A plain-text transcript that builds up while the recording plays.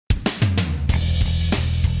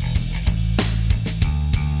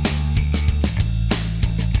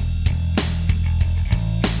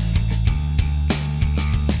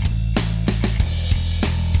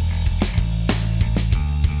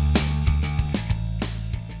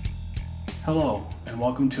Hello, and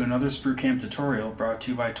welcome to another SprutCAM tutorial brought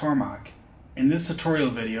to you by Tormach. In this tutorial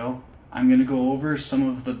video, I'm going to go over some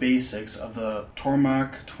of the basics of the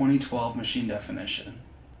Tormach 2012 machine definition.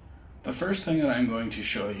 The first thing that I'm going to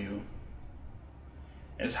show you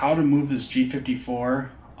is how to move this G54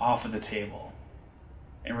 off of the table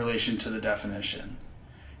in relation to the definition.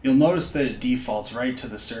 You'll notice that it defaults right to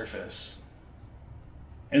the surface.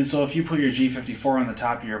 And so if you put your G54 on the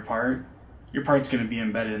top of your part's going to be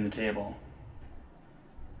embedded in the table.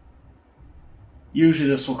 Usually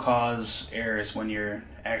this will cause errors when you're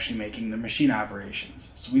actually making the machine operations.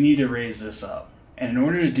 So we need to raise this up. And in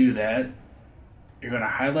order to do that, you're going to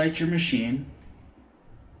highlight your machine,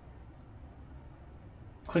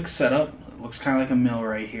 click Setup. It looks kind of like a mill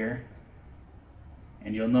right here.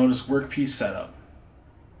 And you'll notice Workpiece Setup.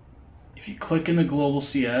 If you click in the Global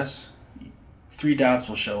CS, 3 dots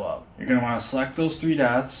will show up. You're going to want to select those 3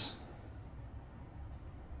 dots,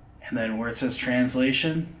 and then where it says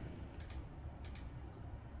Translation,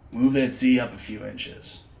 move that Z up a few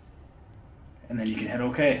inches. And then you can hit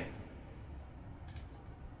OK.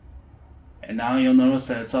 And now you'll notice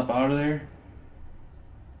that it's up out of there,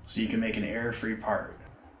 so you can make an error-free part.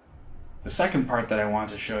 The second part that I want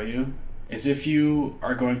to show you is if you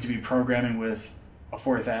are going to be programming with a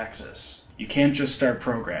 4th axis. You can't just start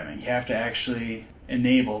programming. You have to actually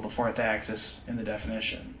enable the 4th axis in the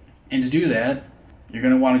definition. And to do that, you're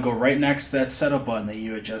going to want to go right next to that setup button that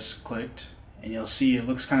you had just clicked, and you'll see it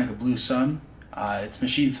looks kind of like a blue sun. It's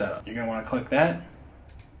machine setup. You're going to want to click that.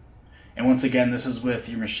 And once again, this is with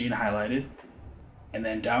your machine highlighted. And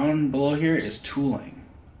then down below here is tooling.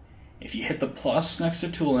 If you hit the plus next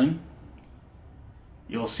to tooling,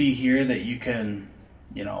 you'll see here that you can,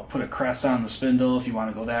 put a Kress on the spindle if you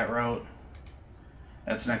want to go that route.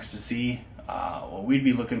 That's next to Z. What we'd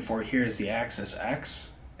be looking for here is the axis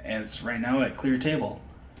X, and it's right now at clear table.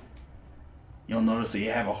 You'll notice that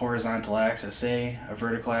you have a horizontal axis A, a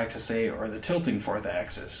vertical axis A, or the tilting 4th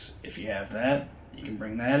axis. If you have that, you can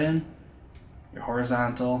bring that in, your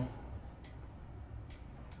horizontal,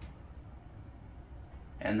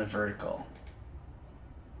 and the vertical.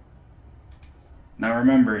 Now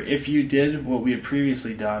remember, if you did what we had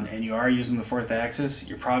previously done and you are using the 4th axis,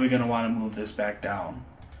 you're probably going to want to move this back down.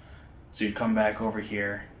 So you come back over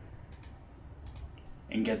here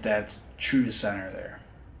and get that true to center there.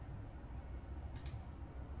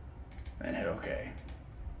 And hit OK.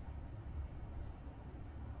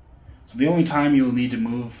 So the only time you will need to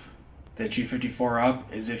move that G54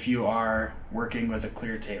 up is if you are working with a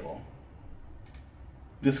clear table.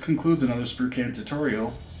 This concludes another SprutCAM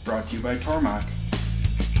tutorial brought to you by Tormach.